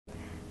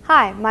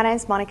Hi, my name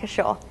is Monica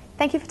Shor.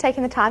 Thank you for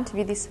taking the time to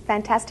view this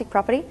fantastic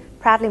property,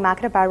 proudly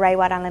marketed by Ray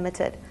White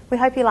Unlimited. We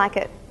hope you like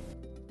it.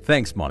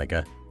 Thanks,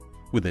 Monica.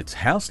 With its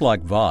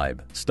house-like vibe,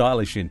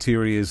 stylish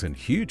interiors and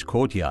huge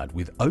courtyard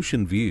with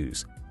ocean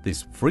views,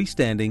 this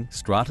freestanding,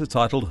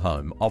 strata-titled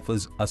home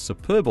offers a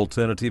superb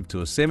alternative to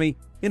a semi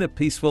in a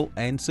peaceful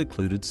and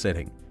secluded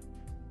setting.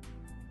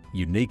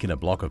 Unique in a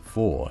block of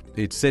 4,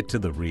 it's set to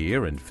the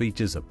rear and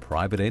features a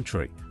private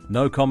entry,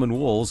 no common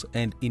walls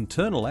and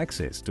internal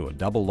access to a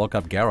double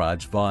lock-up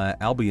garage via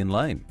Albion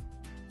Lane.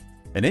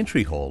 An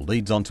entry hall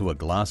leads onto a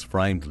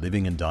glass-framed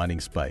living and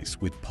dining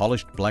space with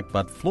polished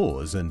Blackbutt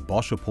floors and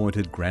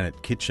Bosch-appointed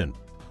granite kitchen.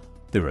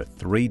 There are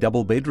 3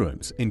 double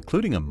bedrooms,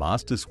 including a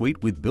master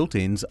suite with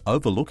built-ins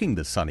overlooking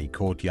the sunny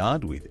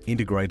courtyard with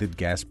integrated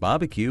gas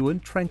barbecue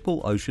and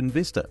tranquil ocean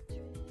vista.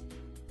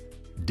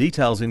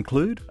 Details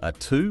include a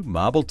 2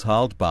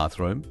 marble-tiled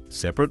bathroom,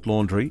 separate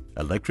laundry,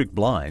 electric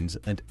blinds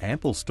and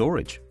ample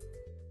storage.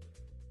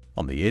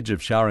 On the edge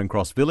of Charing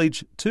Cross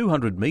Village,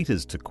 200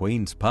 metres to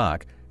Queen's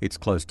Park, it's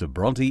close to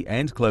Bronte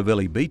and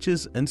Clovelly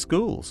beaches and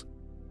schools.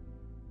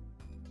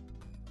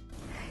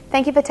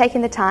 Thank you for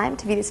taking the time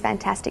to view this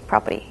fantastic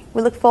property.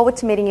 We look forward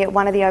to meeting you at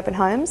one of the open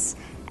homes,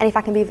 and if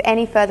I can be of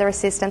any further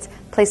assistance,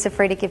 please feel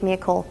free to give me a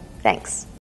call. Thanks.